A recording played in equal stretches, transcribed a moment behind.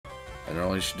And it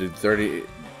only should do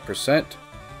 30%.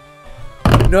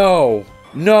 No!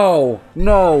 No!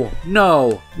 No!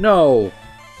 No! No!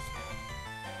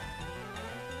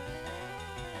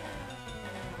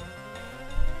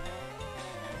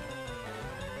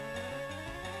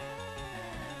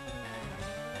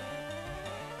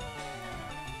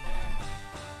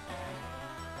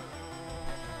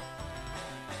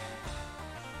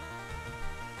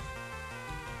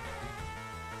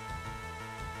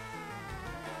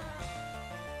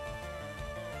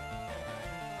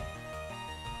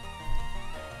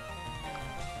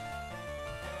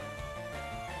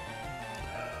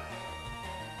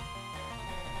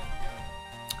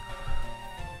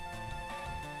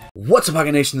 What's up,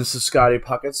 Pokemon Nation? This is Scotty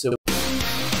Pocket. So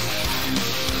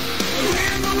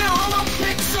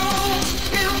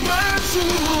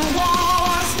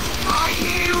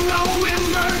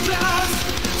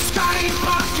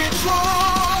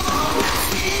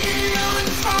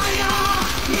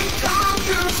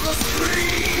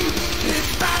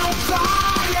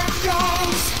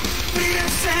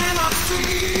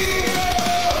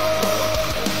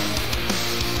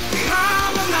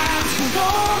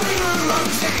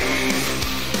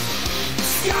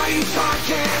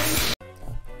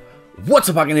what's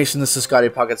up, Pokemon Nation? This is Scotty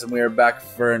Pockets, and we are back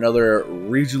for another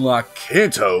Regionlocked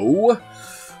Kanto.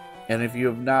 And if you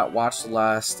have not watched the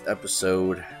last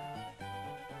episode,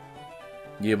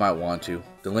 you might want to.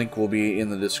 The link will be in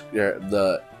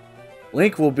the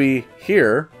link will be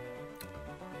here.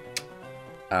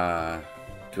 To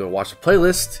watch the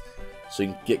playlist, so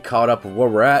you can get caught up with where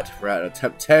we're at. We're at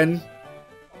attempt 10.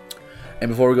 And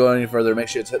before we go any further, make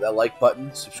sure to hit that like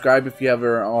button, subscribe if you haven't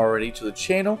already to the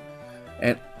channel,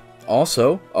 and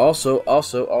also,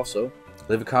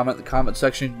 leave a comment in the comment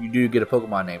section. You do get a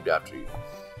Pokemon named after you.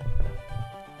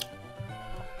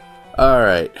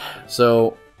 Alright,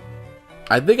 so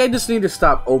I think I just need to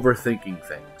stop overthinking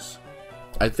things.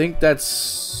 I think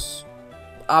that's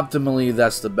optimally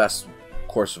that's the best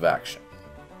course of action.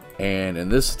 And in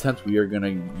this attempt, we are going to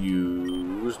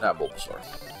use not Bulbasaur.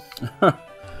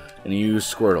 And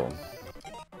use Squirtle.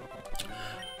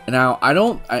 Now,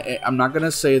 I'm not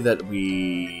gonna say that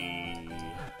we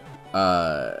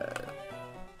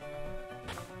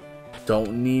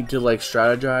don't need to like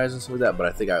strategize and stuff like that, but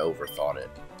I think I overthought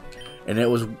it, and that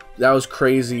was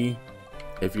crazy.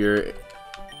 If you're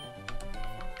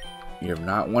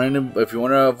not wanting to, if you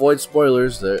want to avoid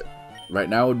spoilers, that right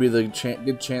now would be the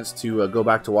good chance to go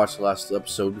back to watch the last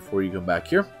episode before you come back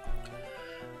here.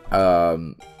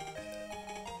 Alright.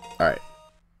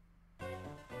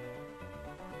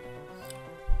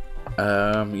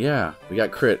 Yeah, we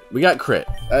got crit. We got crit.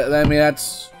 I mean,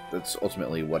 that's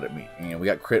ultimately what it means. You know, we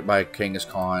got crit by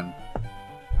Kangaskhan.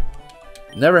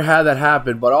 Never had that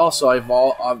happen, but also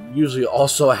I've usually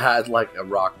also had like a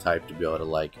rock type to be able to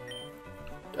like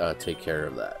take care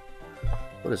of that.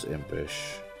 What is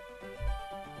Impish?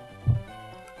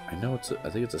 I know I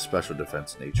think it's a special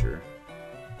defense nature.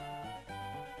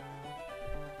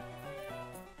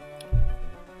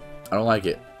 I don't like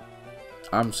it.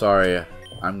 I'm sorry.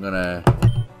 We're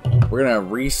gonna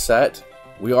reset.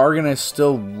 We are gonna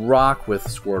still rock with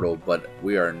Squirtle, but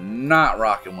we are not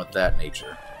rocking with that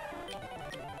nature.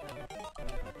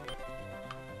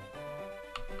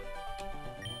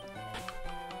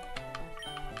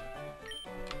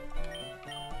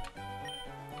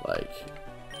 Like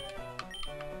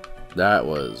that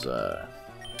was a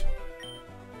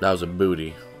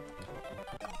booty.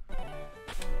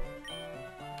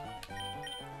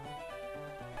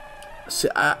 See,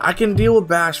 I can deal with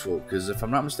Bashful, because if I'm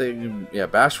not mistaken, yeah,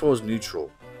 Bashful is neutral.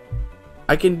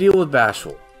 I can deal with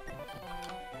Bashful.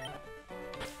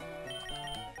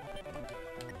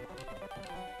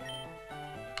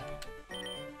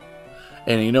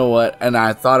 And you know what? And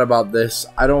I thought about this.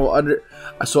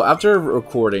 So after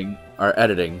recording or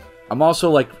editing, I'm also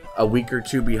like a week or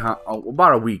two behind,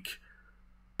 about a week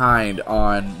behind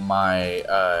on my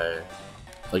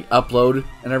like upload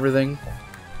and everything.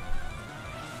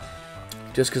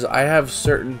 Just because I have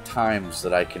certain times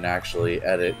that I can actually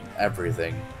edit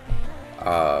everything.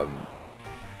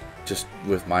 Just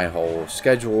with my whole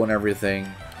schedule and everything.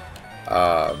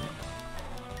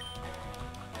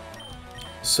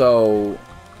 So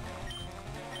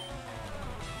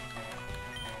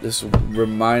this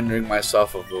reminding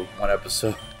myself of the one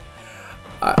episode.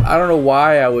 I don't know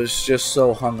why I was just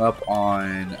so hung up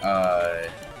on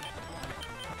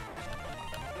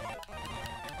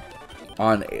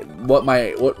what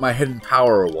my hidden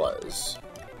power was,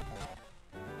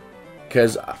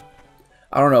 because I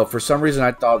don't know, for some reason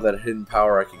I thought that hidden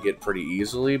power I could get pretty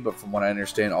easily, but from what I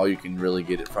understand, all you can really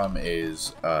get it from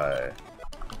is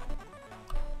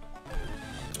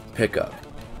Pickup.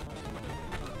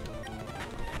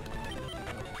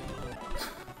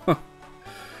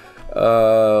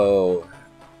 Oh,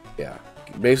 yeah.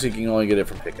 Basically, you can only get it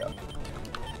from pickup.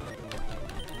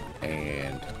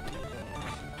 And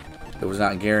it was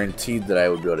not guaranteed that I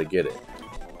would be able to get it.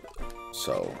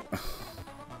 So,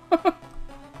 I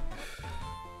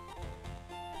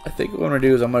think what I'm gonna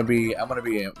do is I'm gonna be a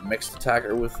mixed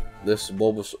attacker with this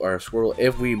Bulbous or Squirtle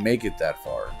if we make it that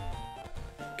far.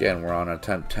 Again, we're on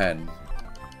attempt 10.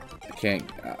 I can't.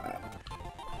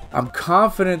 I'm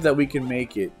confident that we can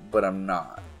make it, but I'm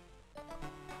not.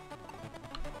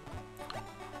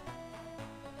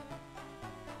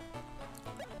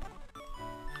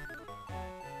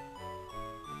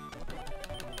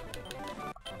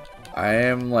 I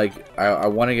am like, I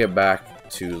want to get back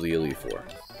to the Elite Four.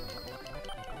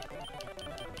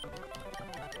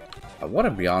 I want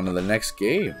to be on to the next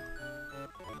game.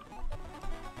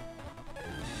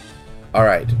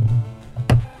 Alright.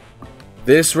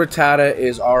 This Rattata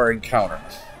is our encounter.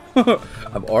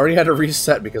 I've already had to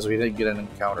reset because we didn't get an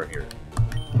encounter here.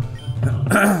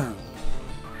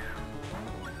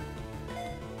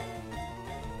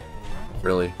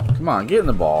 Really? Come on, get in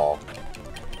the ball.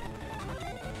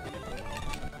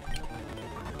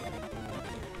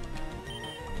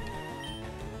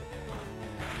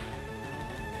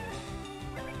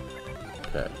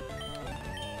 Okay.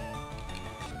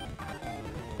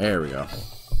 There we go.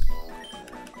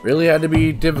 Really had to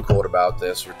be difficult about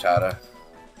this, Rattata.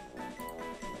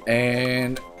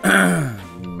 And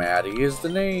Maddie is the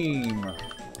name.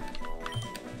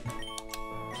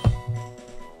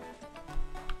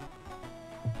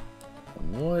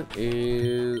 What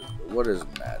is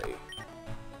Maddie?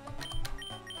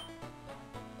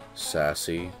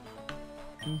 Sassy.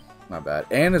 Not bad.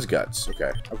 And his guts.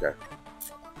 Okay, okay.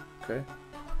 Okay.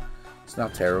 It's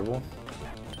not terrible.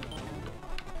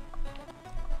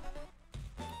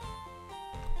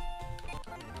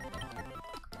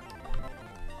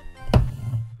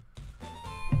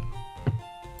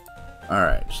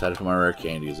 Alright, just had to put my rare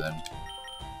candies in.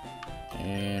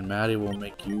 And Maddie will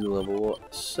make you level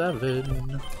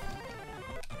 7.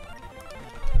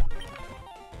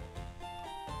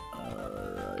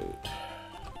 Alright.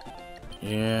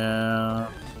 Yeah.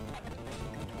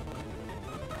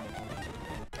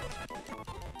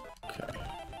 Okay.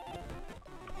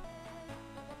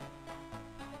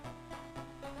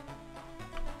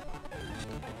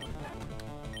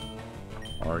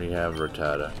 Already have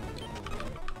Rattata.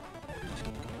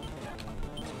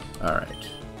 Alright.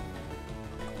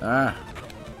 Ah.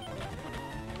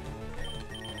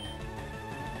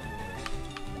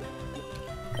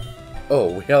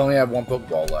 Oh, we only have one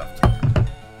Pokeball left.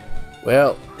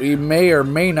 Well, we may or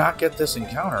may not get this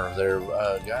encounter there,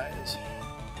 guys.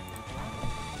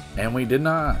 And we did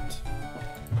not.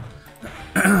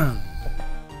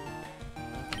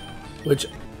 Which,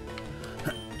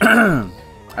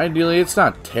 ideally, it's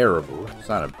not terrible. It's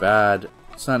not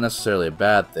it's not necessarily a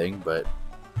bad thing, but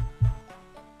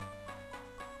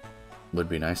would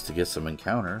be nice to get some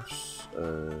encounters.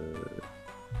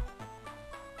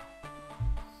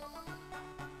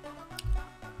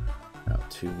 Now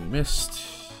 2 we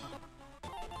missed.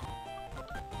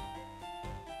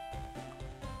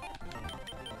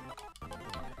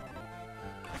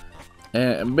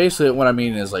 And basically what I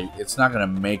mean is, like, it's not gonna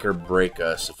make or break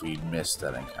us if we miss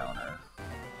that encounter.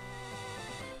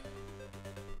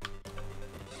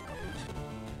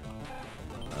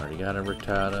 Already got a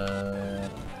Rattata.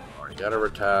 Got a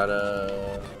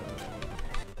Rattata.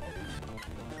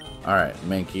 Alright,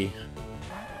 Mankey.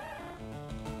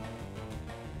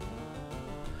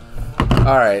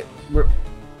 Alright, we're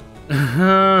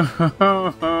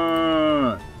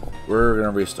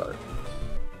gonna restart.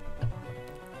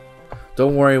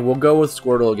 Don't worry, we'll go with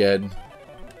Squirtle again.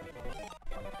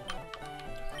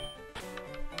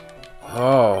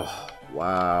 Oh,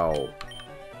 wow.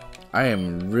 I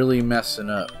am really messing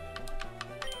up.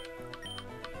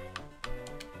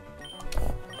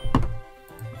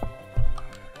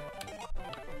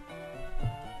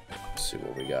 See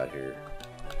what we got here.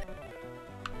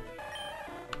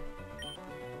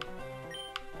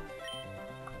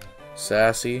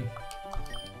 Sassy.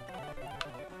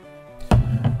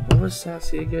 What was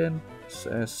Sassy again?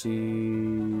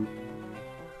 Sassy.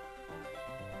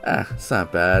 Ah, it's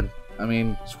not bad. I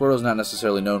mean, Squirtle's not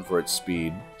necessarily known for its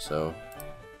speed, so.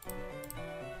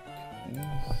 Okay.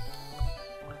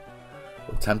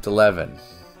 Attempt 11,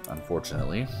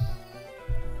 unfortunately.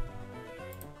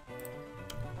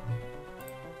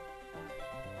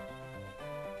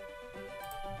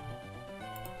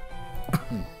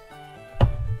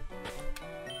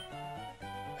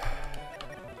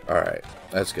 Alright,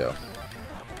 let's go.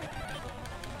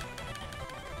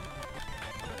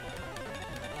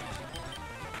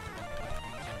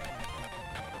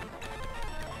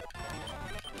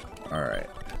 Alright.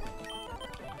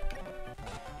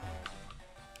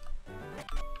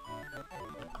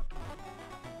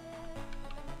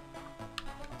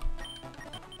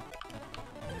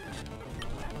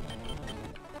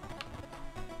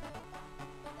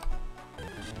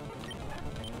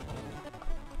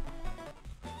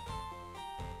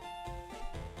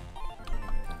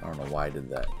 I don't know why I did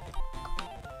that.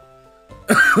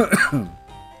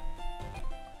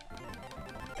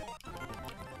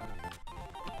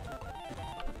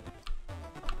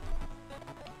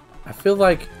 I feel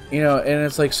like, you know, and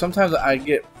it's like sometimes I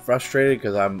get frustrated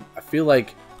because I feel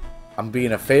like I'm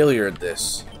being a failure at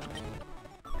this.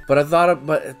 But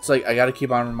but it's like I gotta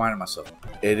keep on reminding myself.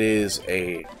 It is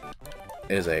a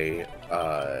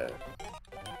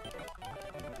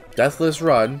deathless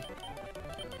run.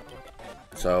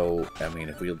 So, I mean,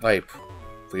 if we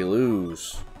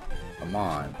lose, come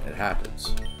on, it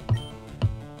happens.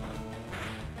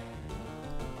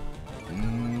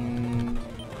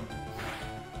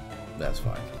 That's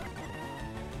fine.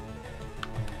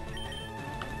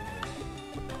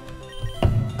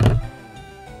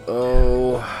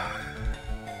 Oh.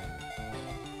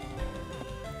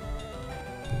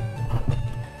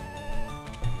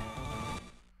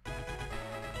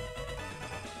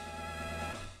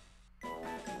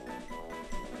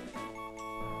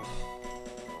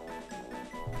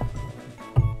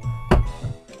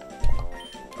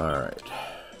 All right.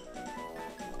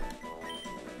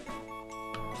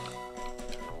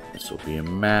 This will be a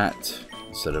Matt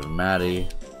instead of Maddie.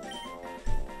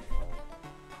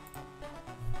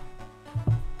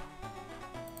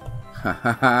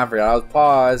 I forgot I was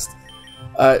paused.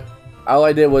 All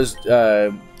I did was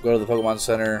go to the Pokemon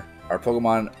Center. Our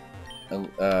Pokemon,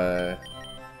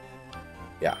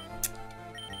 yeah.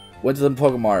 Went to the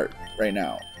Pokemart right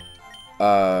now.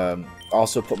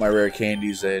 Also put my rare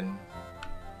candies in.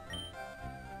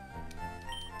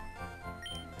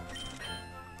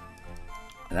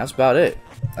 And that's about it.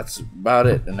 That's about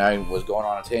it. And I was going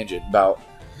on a tangent about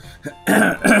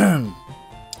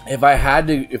if I had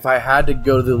to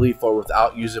go to the Elite Four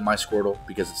without using my Squirtle,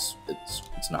 because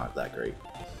it's not that great,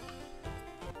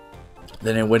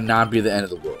 then it would not be the end of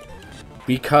the world.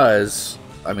 Because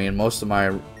I mean, most of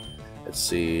my, let's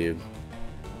see,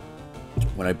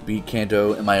 when I beat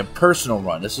Kanto in my personal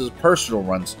run, this is personal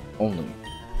runs only.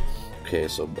 Okay,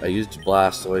 so I used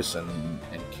Blastoise and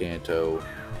Kanto.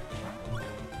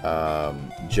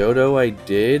 Johto I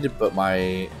did, but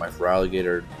my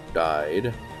Feraligatr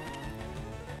died.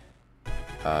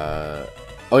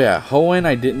 Oh yeah, Hoenn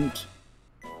I didn't.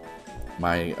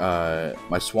 My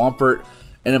Swampert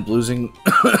ended up losing,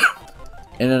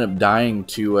 ended up dying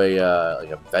to a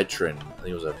like a veteran. I think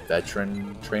it was a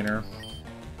veteran trainer.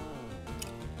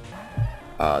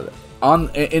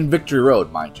 In Victory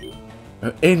Road, mind you,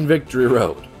 in Victory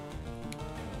Road.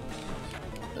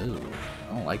 Ooh,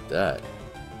 I don't like that.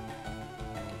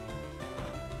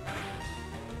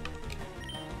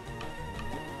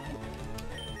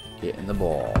 Get in the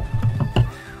ball.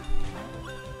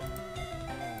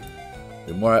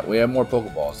 We have more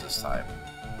Pokeballs this time.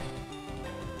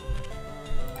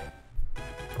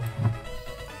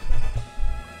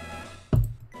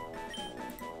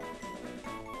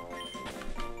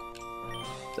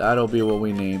 That'll be what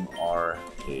we name our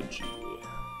Pidgey.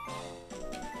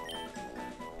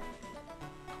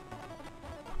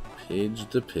 Pidge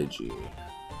the Pidgey.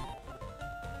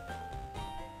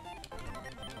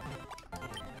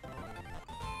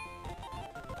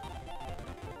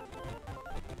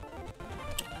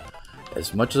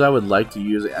 As much as I would like to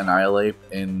use Annihilate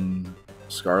in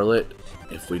Scarlet,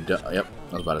 if we don't, yep,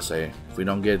 I was about to say, if we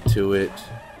don't get to it,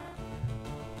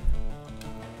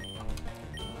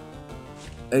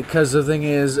 because the thing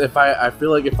is, I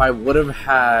feel like if I would have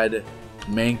had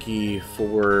Mankey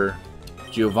for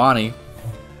Giovanni,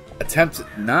 attempt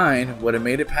 9 would have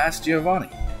made it past Giovanni.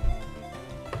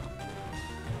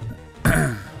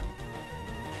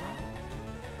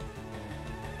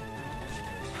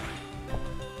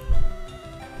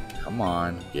 Come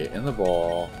on, get in the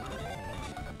ball.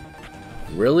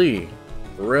 Really?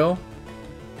 For real?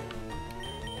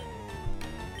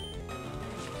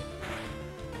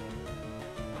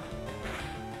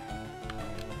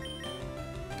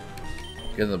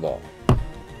 Get in the ball.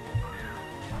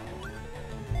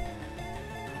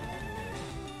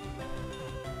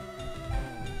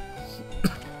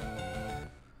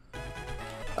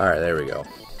 Alright, there we go.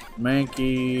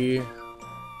 Mankey.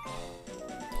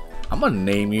 I'm gonna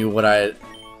name you what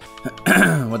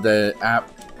what the app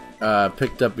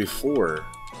picked up before,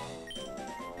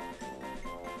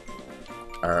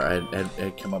 or I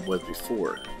had come up with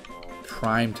before.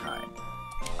 Prime time.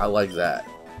 I like that.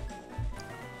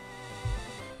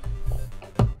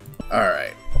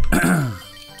 Alright.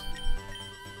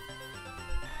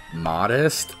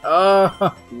 Modest?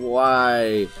 Oh,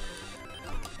 why?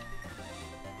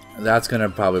 That's gonna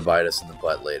probably bite us in the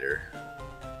butt later.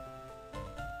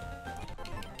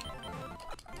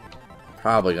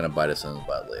 Probably gonna bite us in the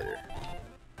butt later.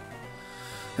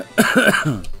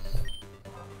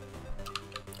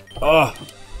 Oh,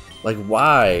 like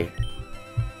why?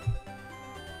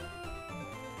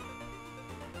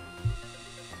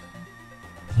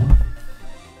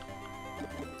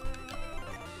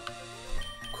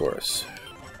 Of course.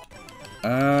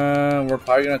 We're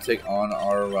probably gonna take on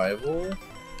our rival.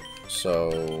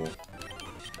 So,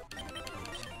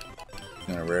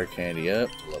 gonna rare candy up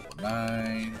to level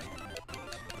 9.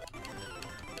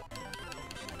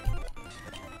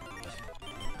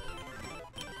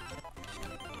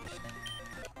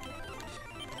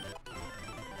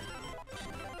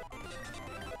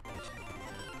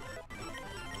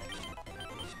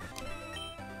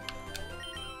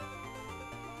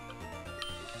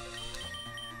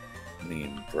 I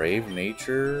mean, brave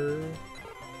nature.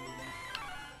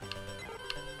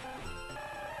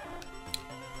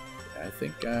 I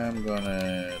think I'm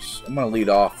gonna lead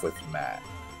off with Matt.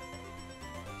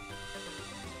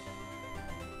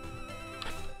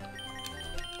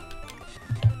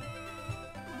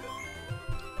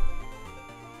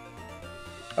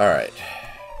 Alright.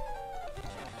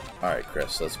 Alright,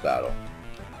 Chris, let's battle.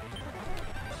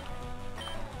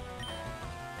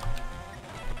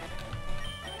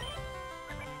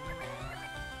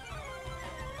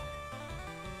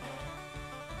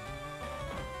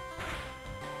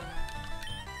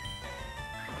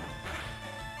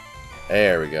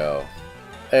 There we go.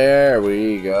 There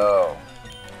we go.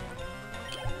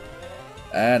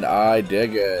 And I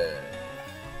dig it.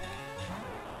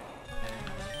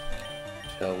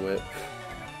 Tail whip.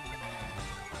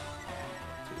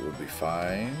 It will be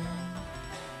fine.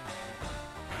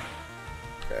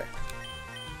 Okay.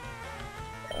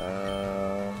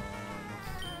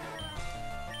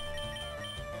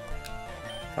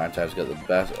 Prime Time's got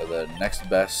the next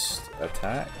best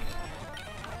attack.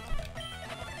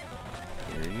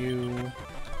 You. I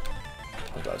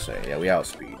was about to say, yeah, we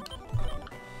outspeed.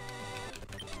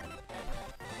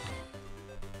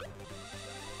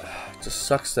 It just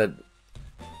sucks that.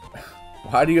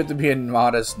 Why do you have to be a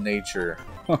modest nature?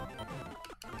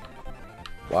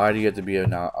 Why do you have to be a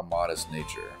modest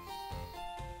nature?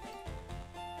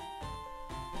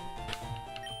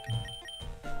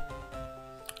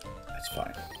 That's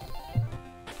fine.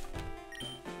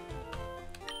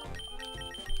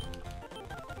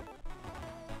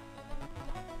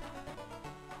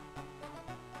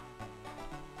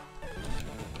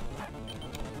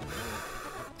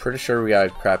 Pretty sure we got a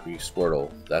crappy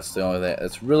Squirtle. That's the only thing.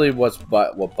 That's really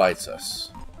what bites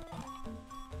us.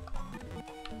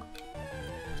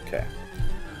 Okay.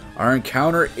 Our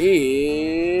encounter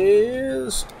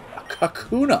is a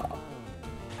Kakuna.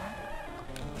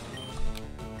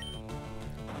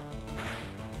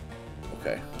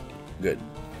 Okay. Good.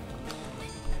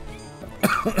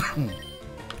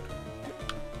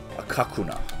 A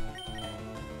Kakuna.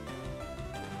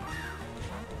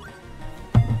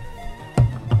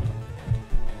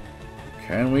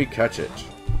 Can we catch it?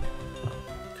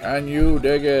 Can you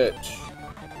dig it?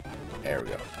 There we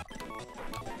go.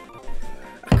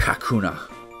 A Kakuna.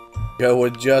 Go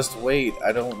with JustWait.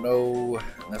 I don't know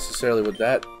necessarily what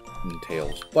that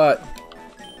entails, but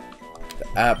the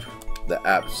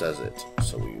app says it,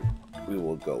 so we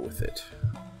will go with it.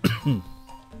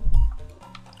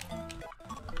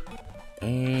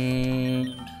 And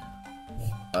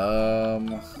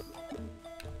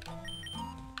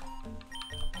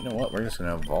you know what? We're just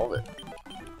gonna evolve it.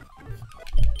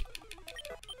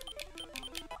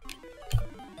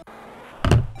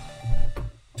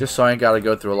 Just so I ain't gotta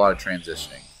go through a lot of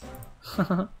transitioning.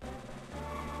 I'm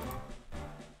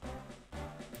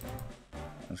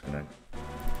just gonna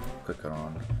click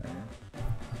on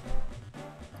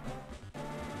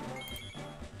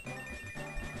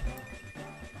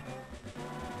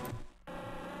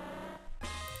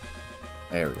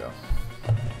there we go.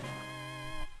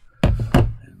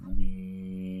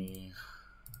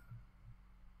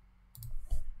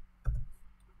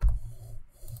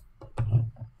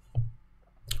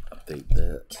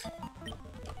 That.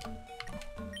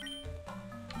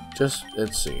 Just,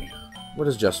 let's see. What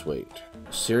is JustWait?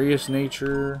 Serious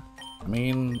nature? I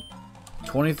mean,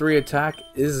 23 attack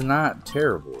is not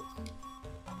terrible.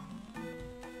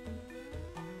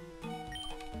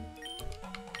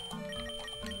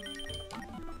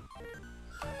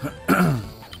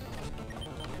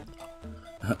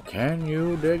 Can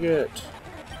you dig it?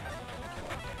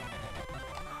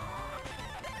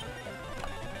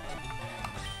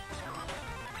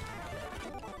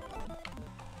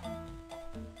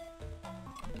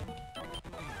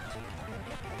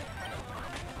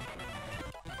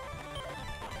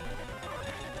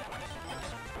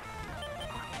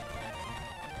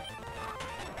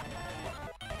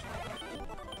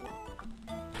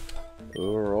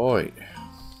 Alright.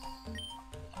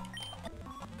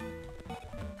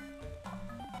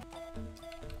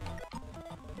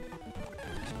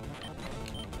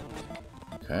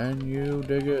 Can you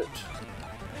dig it?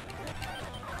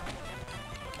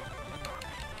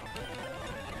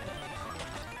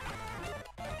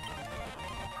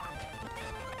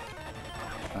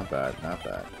 Not bad, not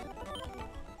bad.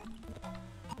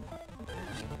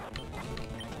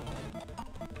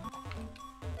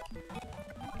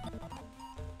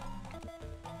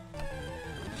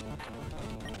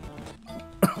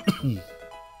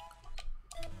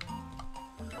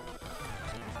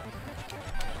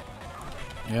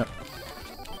 Yep.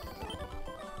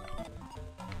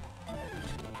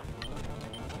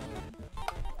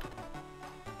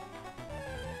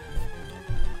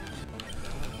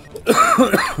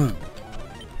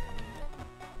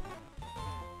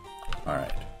 All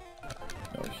right.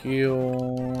 No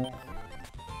heal.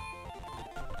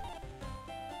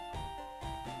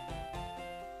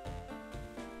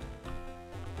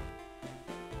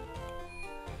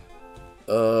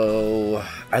 Oh,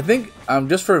 I think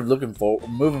just for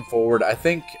moving forward. I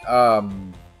think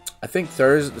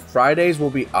Fridays will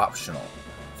be optional.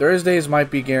 Thursdays might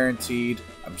be guaranteed.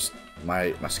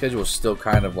 My schedule is still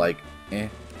kind of like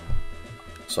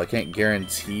so I can't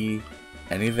guarantee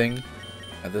anything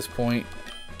at this point.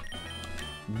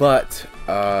 But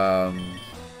I'm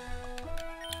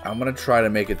gonna try to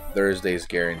make it Thursdays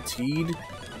guaranteed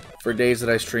for days that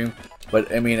I stream.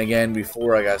 But I mean, again,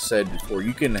 before, like I said before,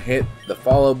 you can hit the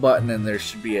follow button, and there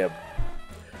should be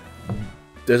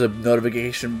there's a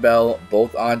notification bell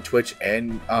both on Twitch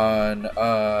and on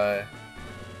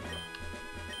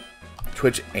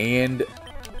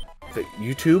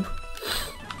YouTube.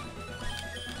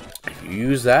 If you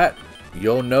use that,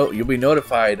 you'll be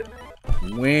notified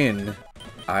when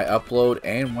I upload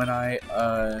and when I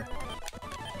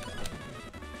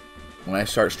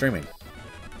start streaming.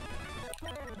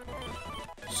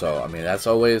 So, I mean, that's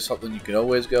always something you can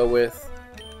always go with.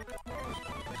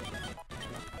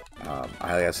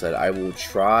 Like I said, I will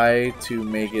try to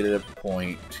make it a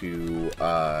point to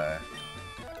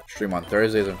stream on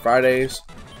Thursdays and Fridays,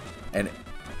 and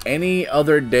any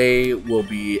other day will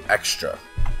be extra.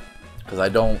 Because I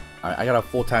got a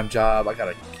full-time job. I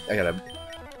got a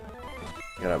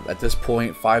at this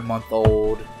point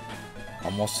 5-month-old,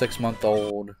 almost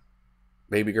 6-month-old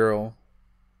baby girl.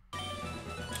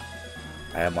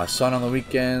 I have my son on the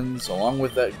weekends, along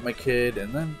with my kid,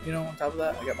 and then, you know, on top of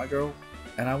that, I got my girl,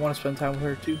 and I want to spend time with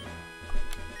her too.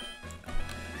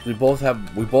 We both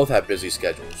have busy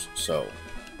schedules, so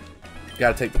you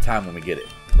gotta take the time when we get it,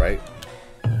 right?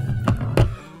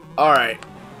 All right,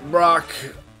 Brock,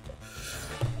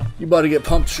 you about to get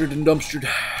punctured and dumpstered.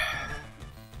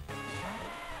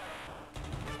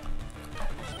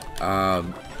 How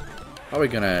are we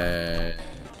gonna?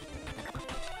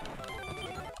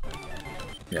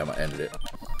 Yeah, I'm gonna end it.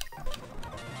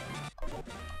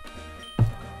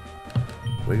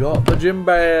 We got the gym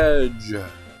badge.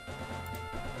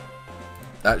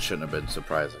 That shouldn't have been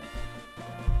surprising.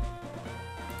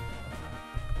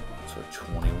 So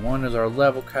 21 is our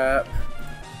level cap.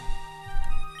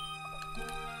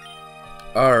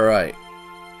 Alright.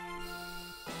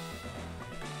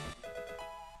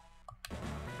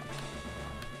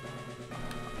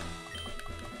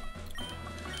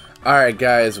 Alright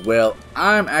guys, well,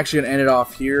 I'm actually going to end it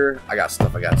off here. I got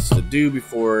stuff I got to do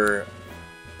before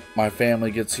my family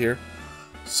gets here.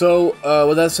 So,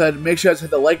 with that said, make sure to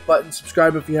hit the like button,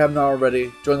 subscribe if you haven't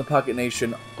already, join the Pocket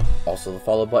Nation, also the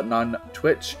follow button on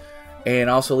Twitch,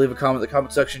 and also leave a comment in the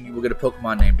comment section. You will get a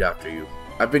Pokemon named after you.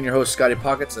 I've been your host, Scotty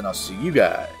Pockets, and I'll see you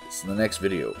guys in the next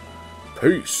video.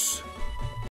 Peace!